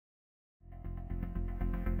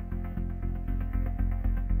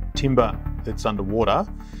timber that's underwater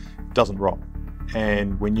doesn't rot.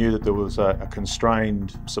 And we knew that there was a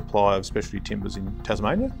constrained supply of specialty timbers in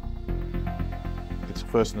Tasmania. It's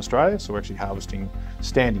first in Australia, so we're actually harvesting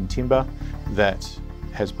standing timber that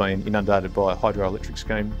has been inundated by a hydroelectric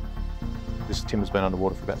scheme. This timber's been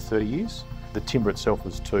underwater for about 30 years. The timber itself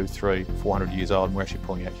was 200, 300, 400 years old, and we're actually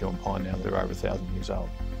pulling out huon pine now that are over 1,000 years old.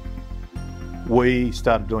 We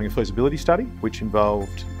started doing a feasibility study, which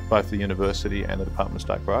involved both the university and the Department of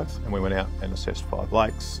State Growth, and we went out and assessed 5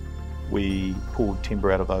 lakes. We pulled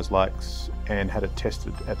timber out of those lakes and had it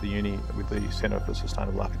tested at the uni with the Centre for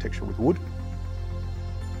Sustainable Architecture with wood.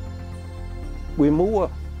 We're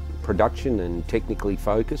more production and technically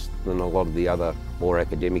focused than a lot of the other more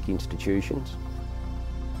academic institutions.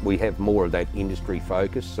 We have more of that industry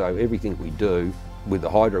focus, so everything we do with the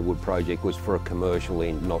Hydrowood project was for a commercial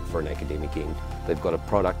end, not for an academic end. They've got a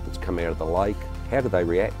product that's come out of the lake. How do they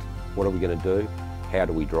react? What are we going to do? How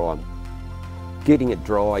do we dry them? Getting it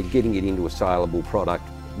dry, getting it into a saleable product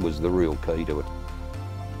was the real key to it.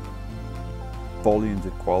 Volumes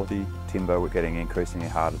of quality timber were getting increasingly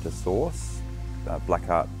harder to source.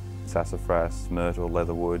 Blackheart, sassafras, myrtle,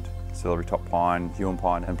 leatherwood, celery top pine, huon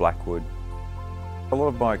pine and blackwood. A lot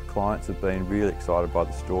of my clients have been really excited by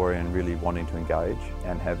the story and really wanting to engage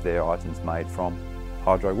and have their items made from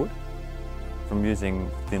Hydrowood. From using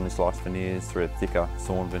thinly sliced veneers through thicker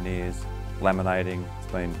sawn veneers, laminating, it's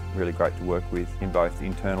been really great to work with in both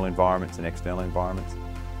internal environments and external environments.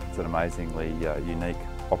 It's an amazingly unique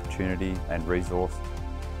opportunity and resource.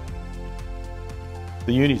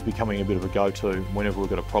 The uni's becoming a bit of a go-to. Whenever we've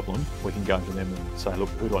got a problem, we can go to them and say, look,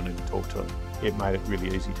 who do I need to talk to? It made it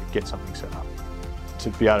really easy to get something set up. To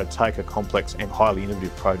be able to take a complex and highly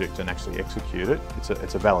innovative project and actually execute it, it's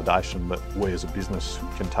a validation that we as a business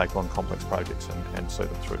can take on complex projects and see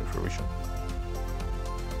them through to fruition.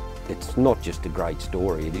 It's not just a great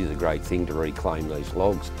story, it is a great thing to reclaim these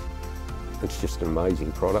logs. It's just an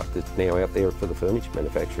amazing product that's now out there for the furniture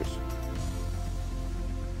manufacturers.